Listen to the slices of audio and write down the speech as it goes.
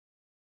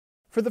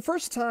For the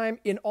first time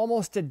in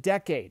almost a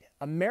decade,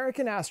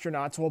 American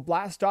astronauts will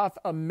blast off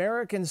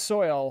American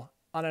soil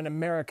on an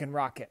American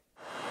rocket.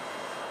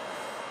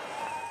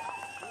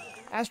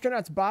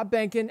 Astronauts Bob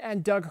Behnken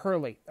and Doug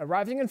Hurley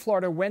arriving in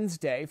Florida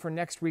Wednesday for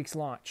next week's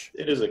launch.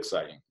 It is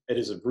exciting. It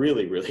is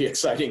really, really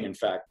exciting, in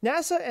fact.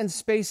 NASA and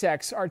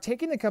SpaceX are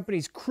taking the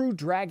company's Crew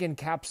Dragon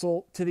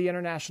capsule to the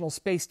International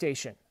Space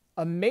Station,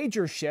 a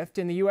major shift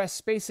in the U.S.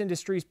 space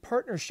industry's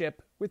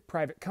partnership with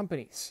private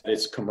companies.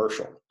 It's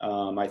commercial.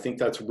 I think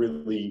that's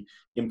really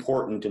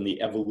important in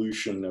the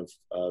evolution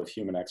of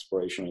human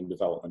exploration and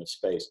development of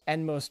space.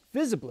 And most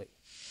visibly,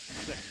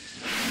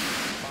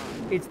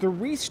 it's the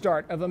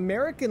restart of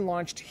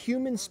American-launched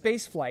human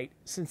spaceflight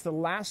since the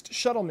last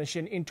shuttle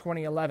mission in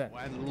 2011.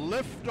 And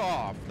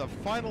liftoff, the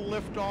final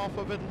liftoff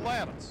of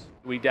Atlantis.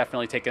 We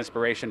definitely take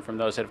inspiration from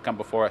those that have come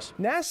before us.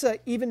 NASA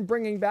even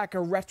bringing back a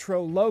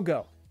retro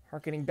logo,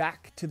 harkening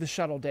back to the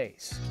shuttle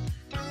days.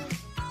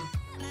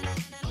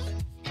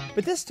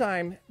 But this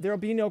time, there'll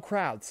be no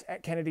crowds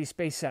at Kennedy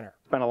Space Center.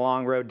 It's been a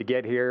long road to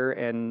get here,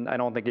 and I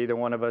don't think either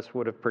one of us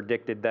would have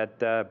predicted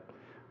that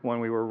when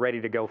we were ready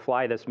to go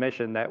fly this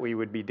mission that we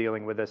would be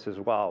dealing with this as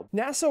well.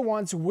 NASA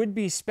wants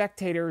would-be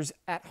spectators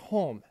at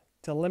home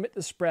to limit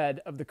the spread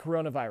of the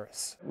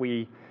coronavirus.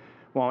 We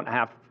won't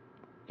have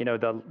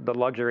the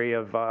luxury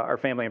of our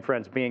family and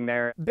friends being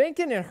there.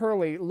 Behnken and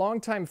Hurley,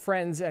 longtime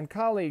friends and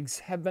colleagues,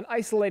 have been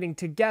isolating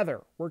together,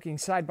 working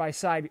side by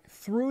side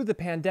through the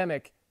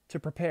pandemic to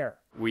prepare.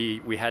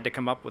 We had to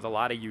come up with a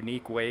lot of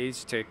unique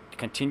ways to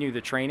continue the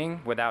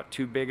training without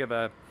too big of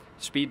a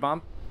speed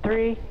bump.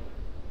 3,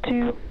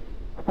 2,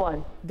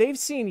 1. They've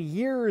seen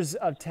years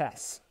of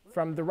tests,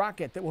 from the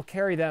rocket that will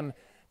carry them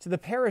to the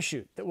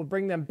parachute that will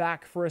bring them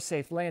back for a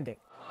safe landing.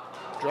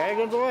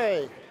 Dragons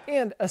away.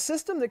 And a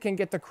system that can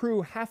get the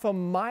crew half a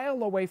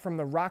mile away from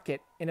the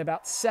rocket in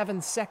about 7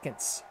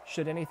 seconds,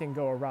 should anything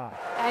go awry.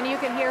 And you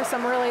can hear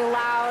some really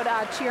loud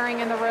cheering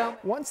in the room.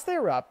 Once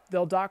they're up,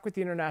 they'll dock with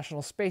the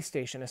International Space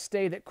Station, a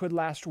stay that could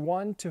last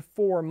 1 to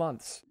 4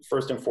 months.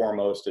 First and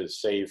foremost is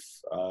safe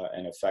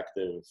and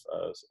effective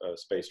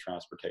space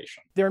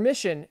transportation. Their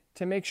mission,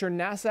 to make sure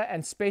NASA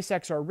and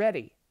SpaceX are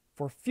ready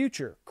for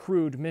future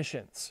crewed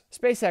missions.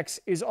 SpaceX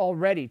is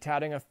already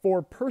touting a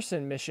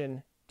 4-person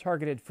mission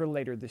targeted for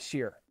later this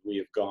year. We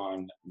have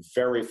gone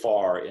very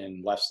far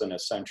in less than a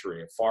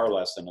century, far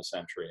less than a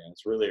century, and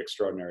it's really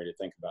extraordinary to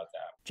think about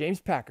that. James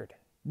Packard,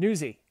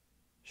 Newsy,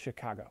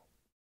 Chicago.